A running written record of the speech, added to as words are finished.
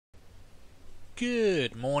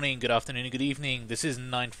Good morning, good afternoon, and good evening. This is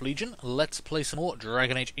Ninth Legion. Let's play some more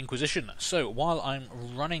Dragon Age Inquisition. So, while I'm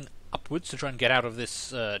running upwards to try and get out of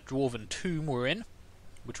this dwarven tomb we're in,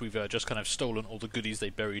 which we've just kind of stolen all the goodies they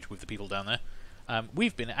buried with the people down there,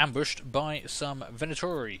 we've been ambushed by some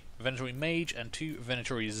Venatori Mage and two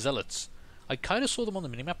Venatori Zealots. I kind of saw them on the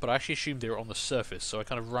minimap, but I actually assumed they were on the surface, so I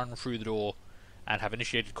kind of run through the door and have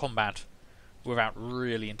initiated combat without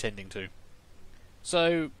really intending to.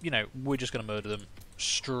 So, you know, we're just going to murder them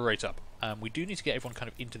straight up. We do need to get everyone kind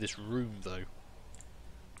of into this room, though,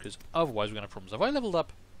 because otherwise we're going to have problems. Have I leveled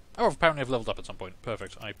up? Oh, apparently I've leveled up at some point.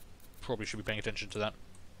 Perfect. I probably should be paying attention to that.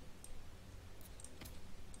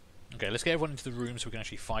 Okay, let's get everyone into the room so we can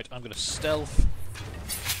actually fight. I'm going to stealth.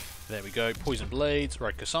 There we go. Poison blades.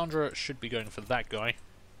 Right, Cassandra should be going for that guy.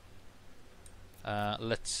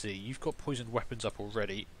 Let's see. You've got poisoned weapons up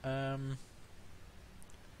already.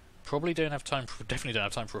 Definitely don't have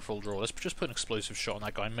time for a full draw. Let's just put an explosive shot on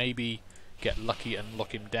that guy. Maybe get lucky and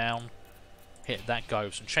lock him down. Hit that guy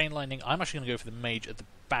with some chain lightning. I'm actually going to go for the mage at the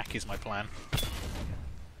back is my plan.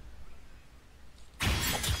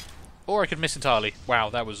 Or I could miss entirely. Wow,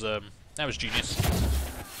 that was genius.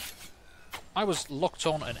 I was locked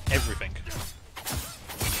on and everything.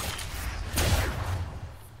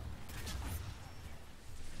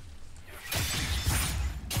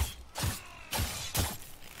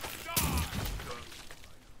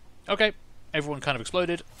 Okay, everyone kind of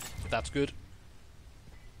exploded. That's good.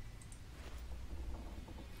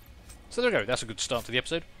 So there we go, that's a good start to the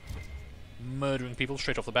episode. Murdering people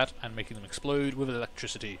straight off the bat and making them explode with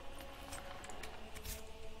electricity.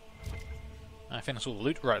 I think that's all the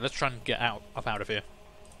loot. Right, let's try and get up out of here.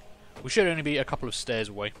 We should only be a couple of stairs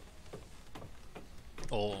away.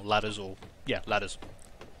 Or ladders, yeah, ladders.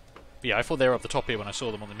 But yeah, I thought they were up the top here when I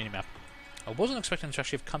saw them on the minimap. I wasn't expecting them to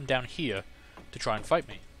actually have come down here to try and fight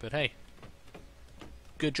me, but hey.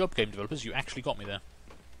 Good job, game developers, you actually got me there.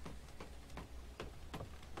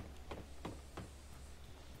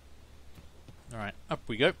 Alright, up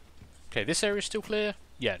we go. Okay, this area's still clear.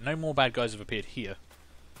 Yeah, no more bad guys have appeared here.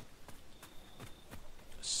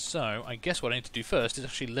 So, I guess what I need to do first is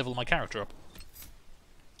actually level my character up.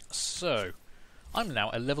 So, I'm now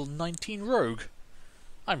a level 19 rogue.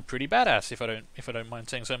 I'm pretty badass if I don't mind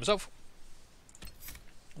saying so myself.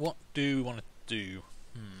 What do we want to do?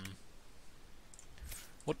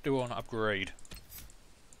 What do I want to upgrade?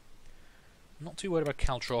 I'm not too worried about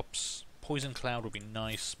caltrops. Poison cloud would be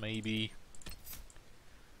nice, maybe.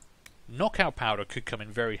 Knockout powder could come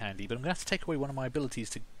in very handy, but I'm going to have to take away one of my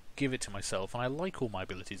abilities to give it to myself, and I like all my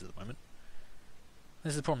abilities at the moment.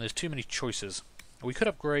 This is the problem, there's too many choices. We could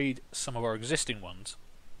upgrade some of our existing ones.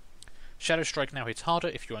 Shadow Strike now hits harder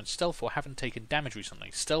if you're on stealth or haven't taken damage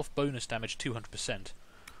recently. Stealth bonus damage 200%.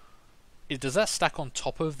 Does that stack on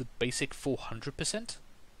top of the basic 400%?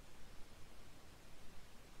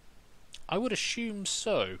 I would assume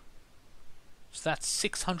so. So that's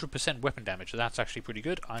 600% weapon damage. That's actually pretty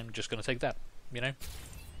good. I'm just going to take that, you know.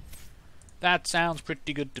 That sounds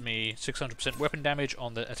pretty good to me. 600% weapon damage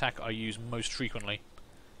on the attack I use most frequently.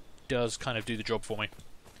 Does kind of do the job for me.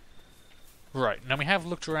 Right, now we have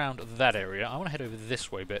looked around that area. I want to head over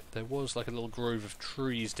this way a bit. There was like a little grove of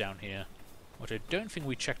trees down here, which I don't think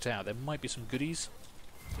we checked out. There might be some goodies.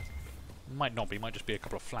 Might not be, might just be a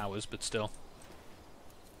couple of flowers, but still.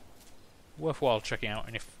 Worthwhile checking out,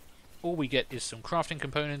 and if all we get is some crafting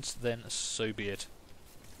components, then so be it.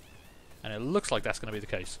 And it looks like that's going to be the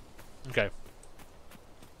case. Okay.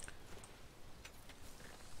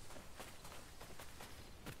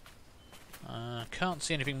 Can't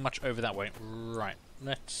see anything much over that way. Right,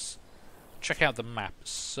 let's check out the map.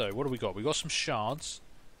 So, what do we got? We got some shards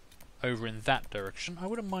over in that direction. I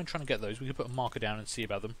wouldn't mind trying to get those. We could put a marker down and see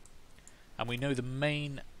about them. And we know the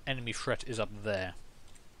main enemy threat is up there.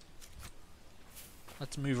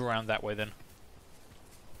 Let's move around that way then.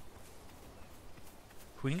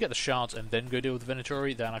 If we can get the shards and then go deal with the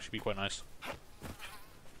Venatori, that'll actually be quite nice.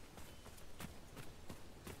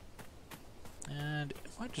 And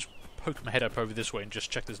I might just poke my head up over this way and just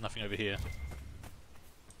check there's nothing over here.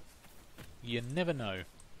 You never know.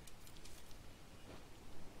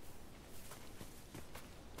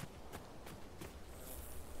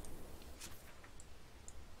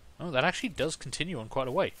 Oh, that actually does continue on quite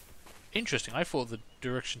a way. Interesting, I thought the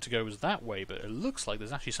direction to go was that way, but it looks like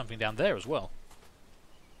there's actually something down there as well.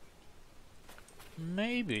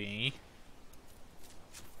 Maybe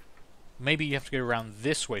you have to go around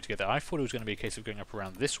this way to get there. I thought it was going to be a case of going up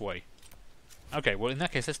around this way. Okay, well in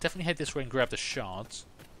that case, let's definitely head this way and grab the shards.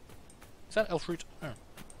 Is that elf fruit? Oh.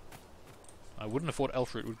 I wouldn't have thought elf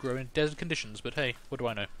fruit would grow in desert conditions, but hey, what do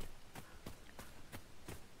I know?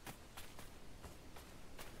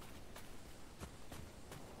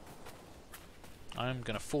 I'm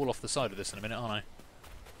going to fall off the side of this in a minute, aren't I?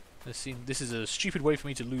 This is a stupid way for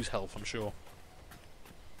me to lose health, I'm sure.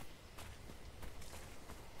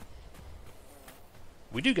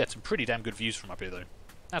 We do get some pretty damn good views from up here, though.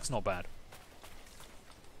 That's not bad.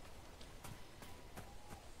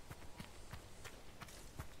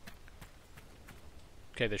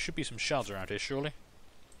 Okay, there should be some shards around here, surely.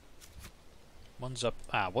 One's up...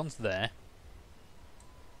 Ah, one's there.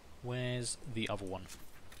 Where's the other one?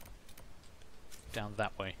 Down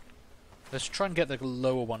that way. Let's try and get the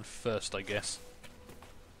lower one first, I guess.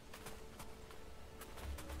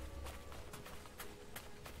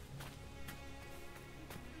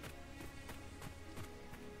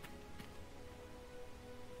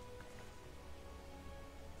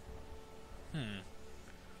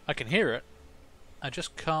 I can hear it. I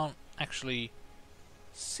just can't actually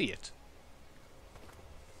see it.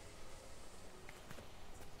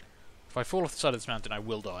 If I fall off the side of this mountain, I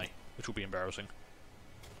will die, which will be embarrassing.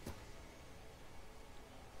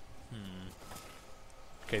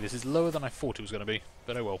 Okay, this is lower than I thought it was going to be,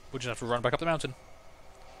 but oh well. We'll just have to run back up the mountain.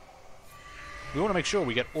 We want to make sure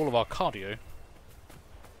we get all of our cardio.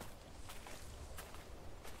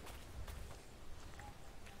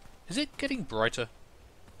 Is it getting brighter?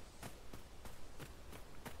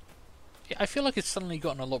 Yeah, I feel like it's suddenly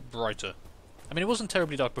gotten a lot brighter. I mean, it wasn't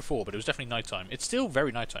terribly dark before, but it was definitely nighttime. It's still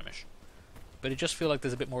very nighttime-ish. But it just feels like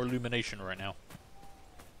there's a bit more illumination right now.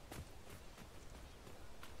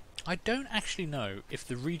 I don't actually know if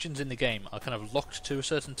the regions in the game are kind of locked to a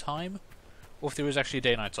certain time, or if there is actually a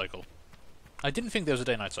day-night cycle. I didn't think there was a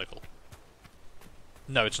day-night cycle.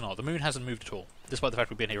 No, it's not. The moon hasn't moved at all, despite the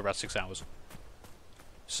fact we've been here about 6 hours.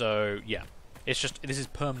 So, yeah. It's just, this is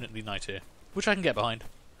permanently night here, which I can get behind.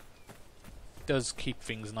 Does keep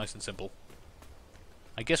things nice and simple.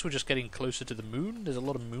 I guess we're just getting closer to the moon. There's a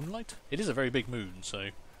lot of moonlight. It is a very big moon, so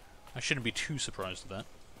I shouldn't be too surprised at that.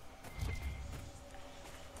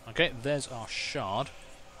 Okay, there's our shard.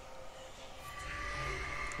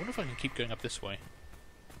 I wonder if I can keep going up this way.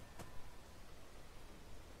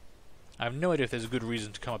 I have no idea if there's a good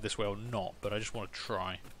reason to come up this way or not, but I just want to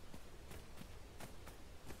try.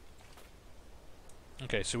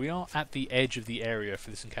 Okay, so we are at the edge of the area for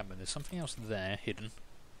this encampment. There's something else there, hidden.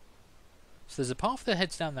 So there's a path that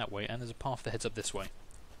heads down that way, and there's a path that heads up this way.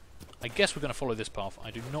 I guess we're going to follow this path.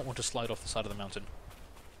 I do not want to slide off the side of the mountain.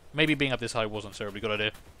 Maybe being up this high wasn't a terribly good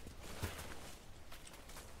idea.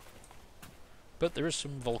 But there is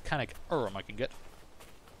some volcanic urim I can get.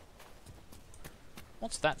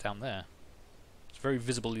 What's that down there? It's very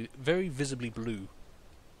visibly blue.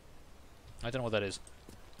 I don't know what that is.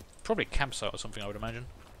 Probably a campsite or something, I would imagine.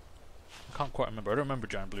 I can't quite remember. I don't remember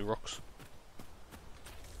giant blue rocks.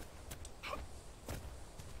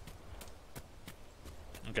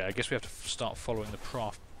 Okay, I guess we have to start following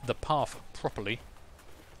the path properly.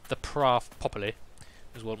 The path properly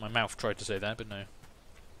is what my mouth tried to say there, but no.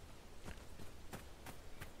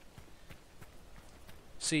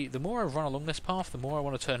 See, the more I run along this path, the more I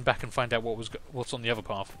want to turn back and find out what's on the other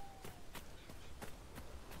path.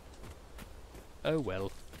 Oh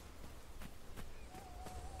well.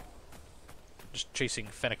 Just chasing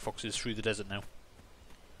fennec foxes through the desert now.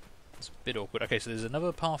 It's a bit awkward. Okay, so there's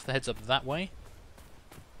another path that heads up that way.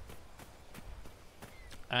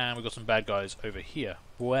 And we've got some bad guys over here.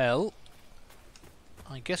 Well,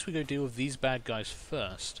 I guess we go deal with these bad guys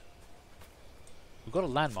first. We've got a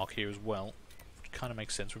landmark here as well, which kind of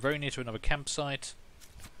makes sense. We're very near to another campsite.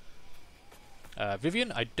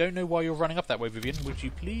 Vivian, I don't know why you're running up that way, Vivian. Would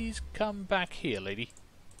you please come back here, lady?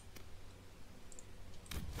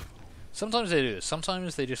 Sometimes they do this.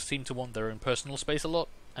 Sometimes they just seem to want their own personal space a lot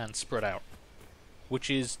and spread out. Which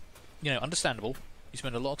is, you know, understandable. You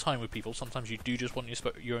spend a lot of time with people. Sometimes you do just want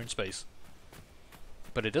your own space.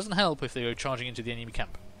 But it doesn't help if they go charging into the enemy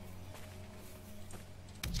camp.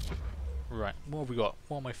 Right, what have we got?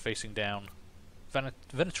 What am I facing down?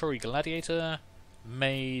 Venatori Gladiator,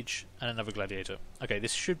 Mage, and another Gladiator. Okay,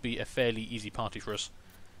 this should be a fairly easy party for us.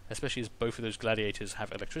 Especially as both of those Gladiators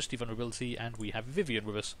have electricity vulnerability and we have Vivian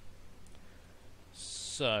with us.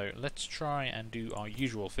 So, let's try and do our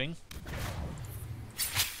usual thing.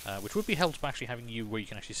 Which would be helped by actually having you where you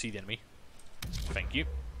can actually see the enemy. Thank you.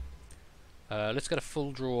 Let's get a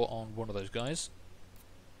full draw on one of those guys.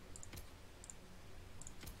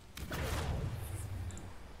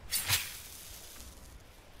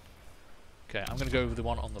 Okay, I'm going to go with the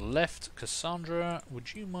one on the left. Cassandra,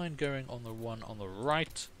 would you mind going on the one on the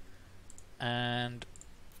right? And,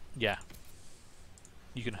 yeah.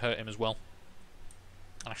 You can hurt him as well.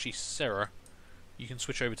 And actually, Sarah, you can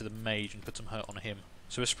switch over to the mage and put some hurt on him.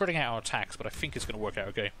 So we're spreading out our attacks, but I think it's going to work out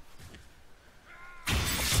okay.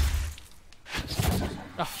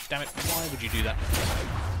 Oh, damn it. Why would you do that?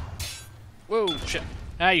 Whoa, shit.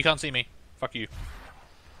 Ah, you can't see me. Fuck you.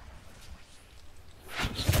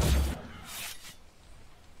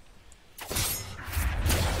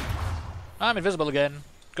 I'm invisible again.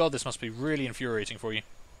 God, this must be really infuriating for you.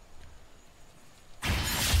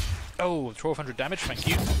 Oh, 1200 damage, thank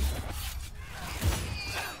you.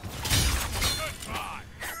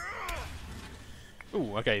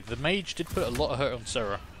 Ooh, okay, the mage did put a lot of hurt on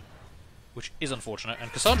Sarah, which is unfortunate,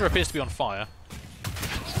 and Cassandra appears to be on fire.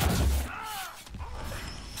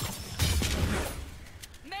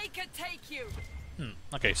 Make her take you.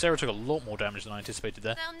 Okay, Sarah took a lot more damage than I anticipated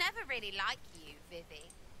there. They'll never really like you, Vivi.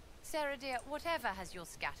 Sarah dear, whatever has your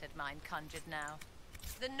scattered mind conjured now?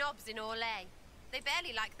 The knobs in Orlais. They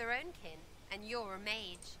barely like their own kin, and you're a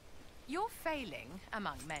mage. Your failing,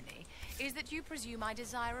 among many, is that you presume I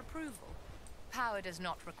desire approval. Power does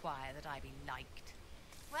not require that I be liked.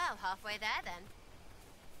 Well, halfway there then.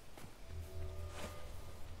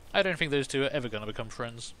 I don't think those two are ever going to become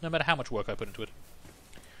friends, no matter how much work I put into it.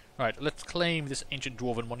 Right, let's claim this ancient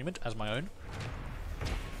dwarven monument as my own.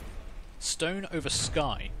 Stone over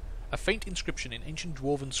sky. A faint inscription in ancient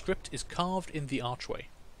dwarven script is carved in the archway.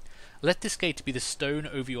 Let this gate be the stone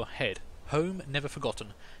over your head, home never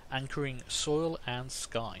forgotten, anchoring soil and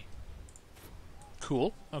sky.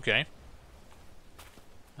 Cool, okay.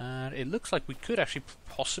 And it looks like we could actually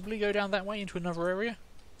possibly go down that way into another area.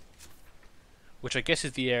 Which I guess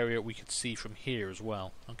is the area we could see from here as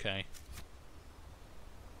well. Okay.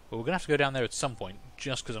 Well, we're going to have to go down there at some point,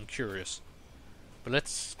 just because I'm curious. But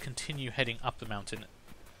let's continue heading up the mountain,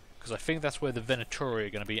 because I think that's where the Venatori are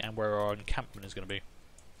going to be and where our encampment is going to be.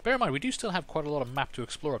 Bear in mind, we do still have quite a lot of map to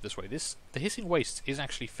explore up this way. The Hissing Wastes is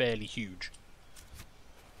actually fairly huge.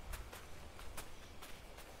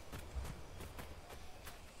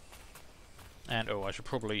 And, oh, I should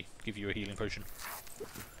probably give you a healing potion.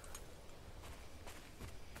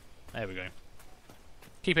 There we go.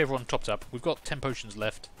 Keep everyone topped up. We've got 10 potions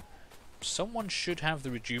left. Someone should have the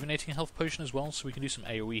rejuvenating health potion as well, so we can do some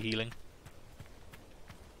AoE healing.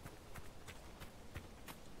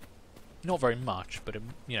 Not very much, but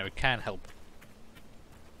you know, it can help.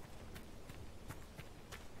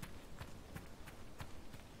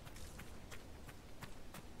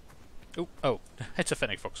 Oh, it's a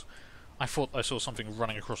fennec fox. I thought I saw something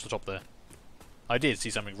running across the top there. I did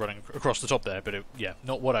see something running across the top there, but yeah,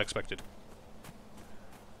 not what I expected.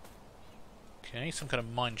 Okay, some kind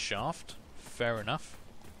of mine shaft. Fair enough.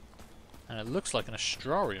 And it looks like an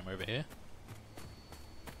astrarium over here.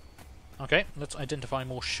 Okay, let's identify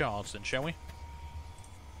more shards then, shall we?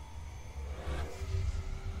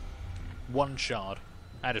 1 shard.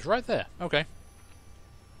 And it's right there. Okay.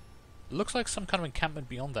 Looks like some kind of encampment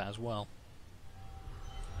beyond that as well.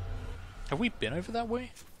 Have we been over that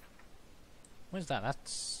way? Where's that?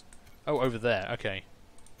 That's... oh, over there. Okay.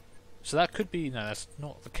 So that could be... no, that's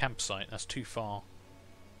not the campsite. That's too far.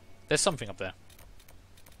 There's something up there.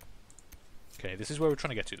 Okay, this is where we're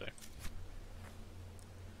trying to get to, though.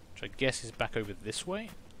 Which I guess is back over this way.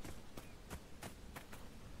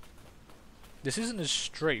 This isn't as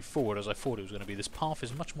straightforward as I thought it was going to be. This path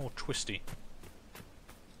is much more twisty.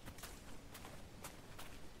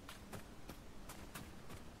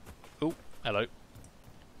 Oh, hello.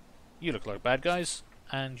 You look like bad guys,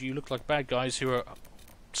 and you look like bad guys who are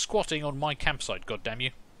squatting on my campsite,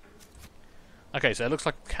 goddammit. Okay, so it looks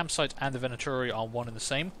like the campsite and the Venatori are one and the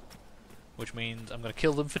same, which means I'm going to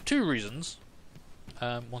kill them for 2 reasons,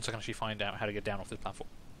 once I can actually find out how to get down off this platform.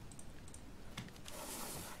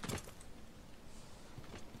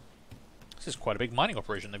 This is quite a big mining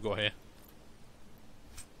operation they've got here.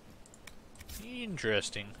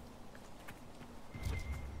 Interesting.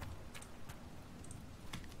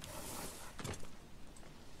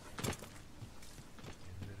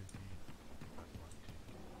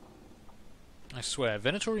 I swear,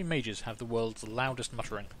 Venatori mages have the world's loudest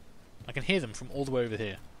muttering. I can hear them from all the way over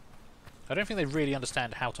here. I don't think they really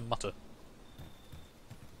understand how to mutter.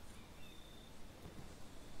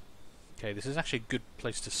 Okay, this is actually a good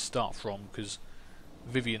place to start from, because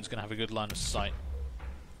Vivian's going to have a good line of sight.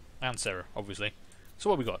 And Sarah, obviously. So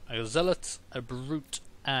what have we got? A Zealot, a Brute,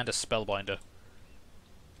 and a Spellbinder.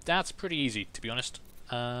 That's pretty easy, to be honest.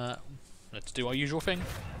 Let's do our usual thing.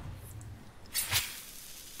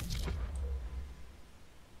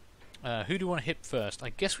 Who do we want to hit first? I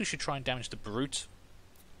guess we should try and damage the Brute.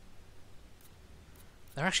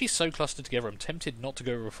 They're actually so clustered together, I'm tempted not to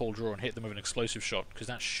go with a full draw and hit them with an explosive shot, because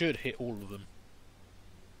that should hit all of them.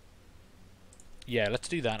 Yeah, let's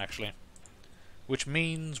do that, actually. Which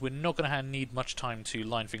means we're not going to need much time to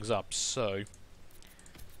line things up, so...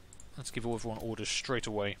 let's give everyone orders straight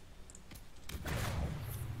away.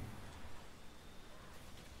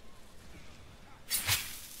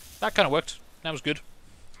 That kind of worked. That was good.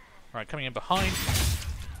 Right, coming in behind.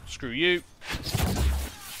 Screw you.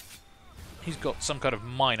 He's got some kind of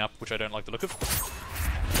mine up, which I don't like the look of.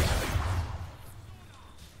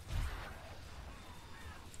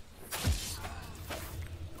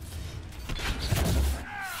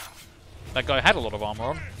 That guy had a lot of armor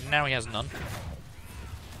on. Now he has none.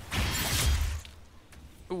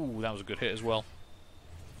 Ooh, that was a good hit as well.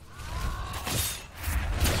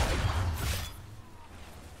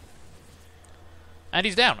 And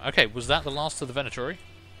he's down. Okay, was that the last of the Venatori?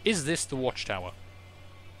 Is this the watchtower?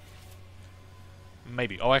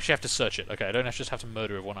 Maybe. Oh, I actually have to search it. Okay, I don't just have to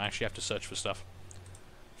murder everyone, I actually have to search for stuff.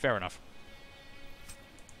 Fair enough.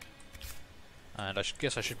 And I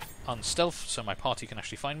guess I should unstealth so my party can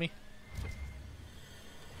actually find me.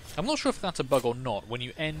 I'm not sure if that's a bug or not. When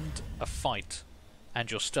you end a fight and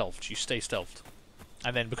you're stealthed, you stay stealthed.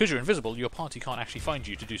 And then because you're invisible, your party can't actually find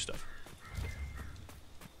you to do stuff.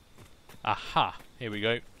 Aha! Here we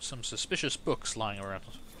go. Some suspicious books lying around.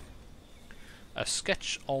 A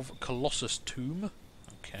sketch of Colossus Tomb.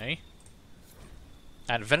 Okay.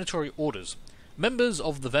 And Venatori orders. Members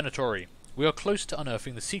of the Venatori, we are close to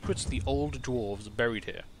unearthing the secrets the old dwarves buried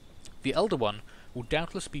here. The Elder One will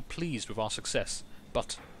doubtless be pleased with our success,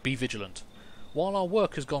 but be vigilant. While our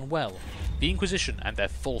work has gone well, the Inquisition and their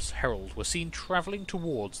false herald were seen travelling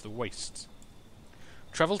towards the wastes.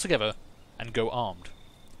 Travel together and go armed.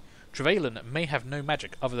 Trevelyan may have no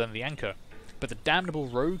magic other than the anchor, but the damnable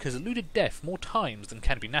rogue has eluded death more times than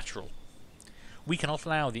can be natural. We cannot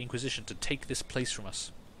allow the Inquisition to take this place from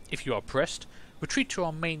us. If you are pressed, retreat to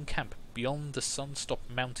our main camp beyond the Sunstop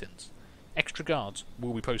Mountains. Extra guards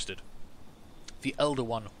will be posted. The Elder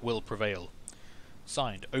One will prevail.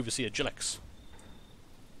 Signed, Overseer Gilex.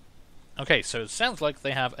 Okay, so it sounds like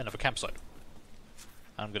they have another campsite.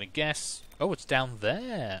 I'm going to guess... Oh, it's down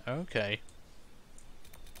there. Okay.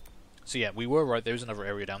 So yeah, we were right, there is another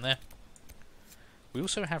area down there. We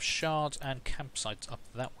also have shards and campsites up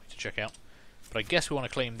that way to check out. But I guess we want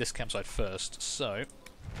to claim this campsite first, so...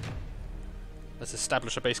 let's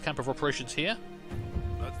establish a base camp of operations here.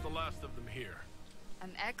 That's the last of them here.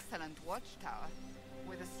 An excellent watchtower.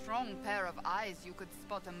 With a strong pair of eyes, you could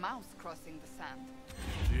spot a mouse crossing the sand.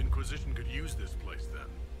 The Inquisition could use this place then.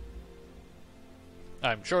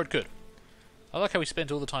 I'm sure it could. I like how we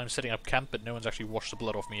spent all the time setting up camp, but no one's actually washed the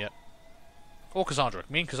blood off me yet. Or Cassandra.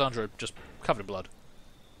 Me and Cassandra are just covered in blood.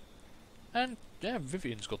 And, yeah,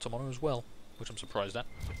 Vivian's got some on her as well, which I'm surprised at.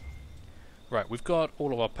 Right, we've got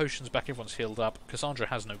all of our potions back, everyone's healed up. Cassandra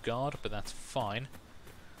has no guard, but that's fine.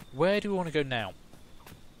 Where do we want to go now?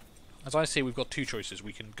 As I see, we've got two choices.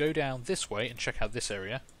 We can go down this way and check out this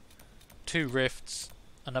area. 2 rifts,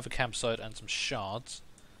 another campsite, and some shards.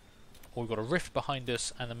 Or we've got a rift behind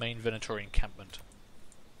us and the main Venatori encampment.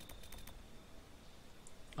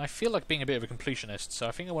 I feel like being a bit of a completionist, so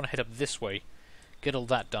I think I want to head up this way, get all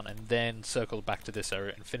that done, and then circle back to this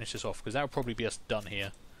area and finish this off, because that would probably be us done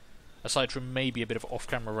here. Aside from maybe a bit of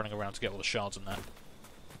off-camera running around to get all the shards and that.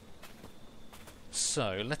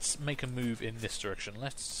 So, let's make a move in this direction.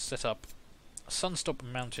 Let's set up Sunstop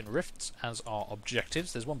Mountain Rifts as our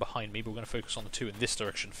objectives. There's one behind me, but we're going to focus on the 2 in this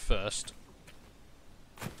direction first.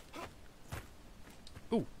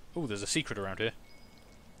 Ooh, ooh, there's a secret around here.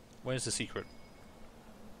 Where's the secret?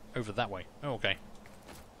 Over that way. Oh, okay.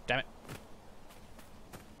 Damn it.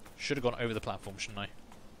 Should have gone over the platform, shouldn't I?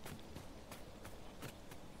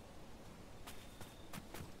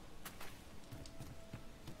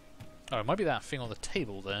 Oh, it might be that thing on the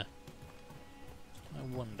table there. I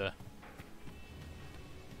wonder.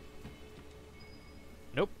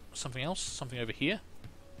 Nope. Something else. Something over here.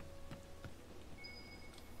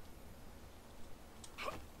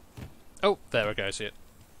 Oh, there we go. I see it.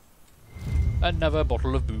 Another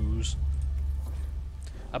bottle of booze.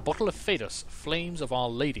 A bottle of Phaedus, Flames of Our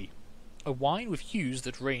Lady. A wine with hues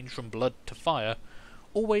that range from blood to fire,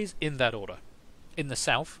 always in that order. In the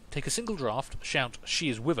south, take a single draught, shout, "She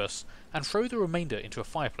is with us," and throw the remainder into a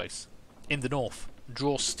fireplace. In the north,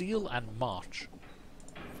 draw steel and march.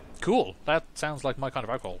 Cool, that sounds like my kind of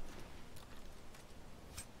alcohol.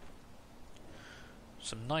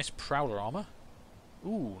 Some nice Prowler armor.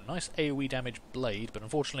 Ooh, nice AoE damage blade, but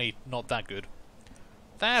unfortunately not that good.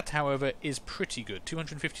 That, however, is pretty good.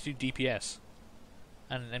 252 DPS.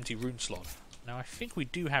 And an empty rune slot. Now, I think we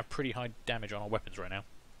do have pretty high damage on our weapons right now.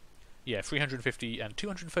 Yeah, 350 and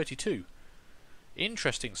 232.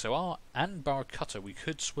 Interesting, so our Anbar Cutter, we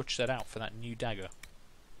could switch that out for that new dagger.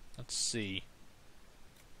 Let's see.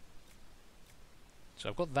 So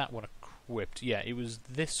I've got that one equipped. Yeah, it was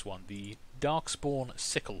this one, the Darkspawn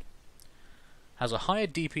Sickle. Has a higher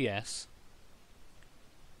DPS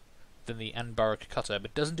than the Anbaric Cutter,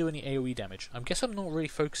 but doesn't do any AoE damage. I guess I'm not really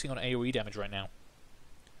focusing on AoE damage right now.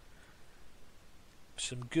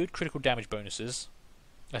 Some good critical damage bonuses.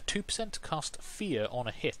 A 2% cast Fear on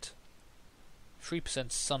a hit.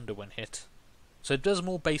 3% Sunder when hit. So it does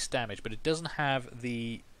more base damage, but it doesn't have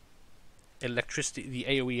the electricity, the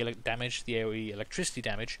AoE damage, the AoE electricity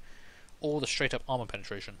damage, or the straight up armor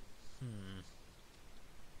penetration.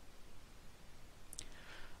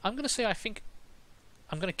 I'm going to say I think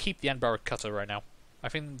I'm going to keep the Anbaric Cutter right now. I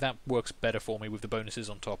think that works better for me with the bonuses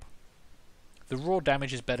on top. The raw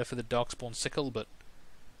damage is better for the Darkspawn Sickle, but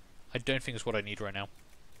I don't think it's what I need right now.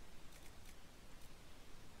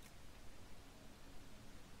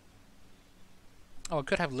 Oh, I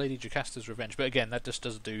could have Lady Jocasta's Revenge, but again, that just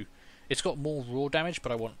doesn't do... It's got more raw damage,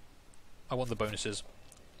 but I want the bonuses.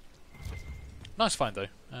 Nice find, though.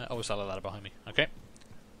 Oh, there's a ladder behind me. Okay.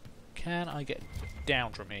 Can I get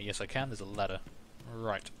down from here? Yes, I can. There's a ladder.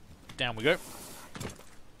 Right. Down we go.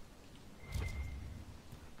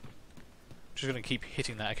 Just going to keep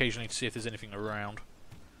hitting that occasionally to see if there's anything around.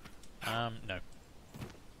 No.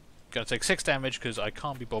 Going to take 6 damage because I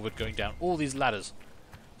can't be bothered going down all these ladders.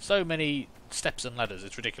 So many steps and ladders,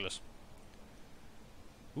 it's ridiculous.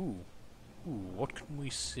 Ooh. Ooh, what can we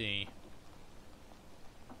see?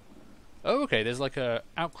 Oh, okay, there's like a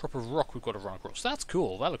outcrop of rock we've got to run across. That's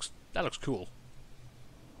cool. That looks cool.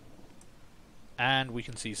 And we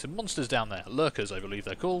can see some monsters down there. Lurkers, I believe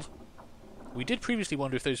they're called. We did previously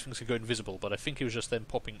wonder if those things could go invisible, but I think it was just them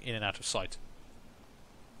popping in and out of sight.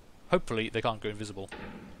 Hopefully they can't go invisible.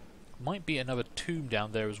 Might be another tomb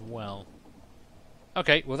down there as well.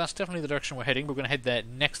 Okay, well that's definitely the direction we're heading. We're going to head there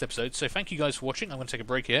next episode. So thank you guys for watching. I'm going to take a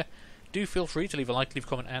break here. Do feel free to leave a like, leave a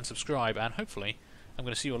comment and subscribe. And hopefully I'm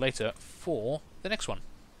going to see you all later for the next one.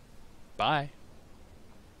 Bye.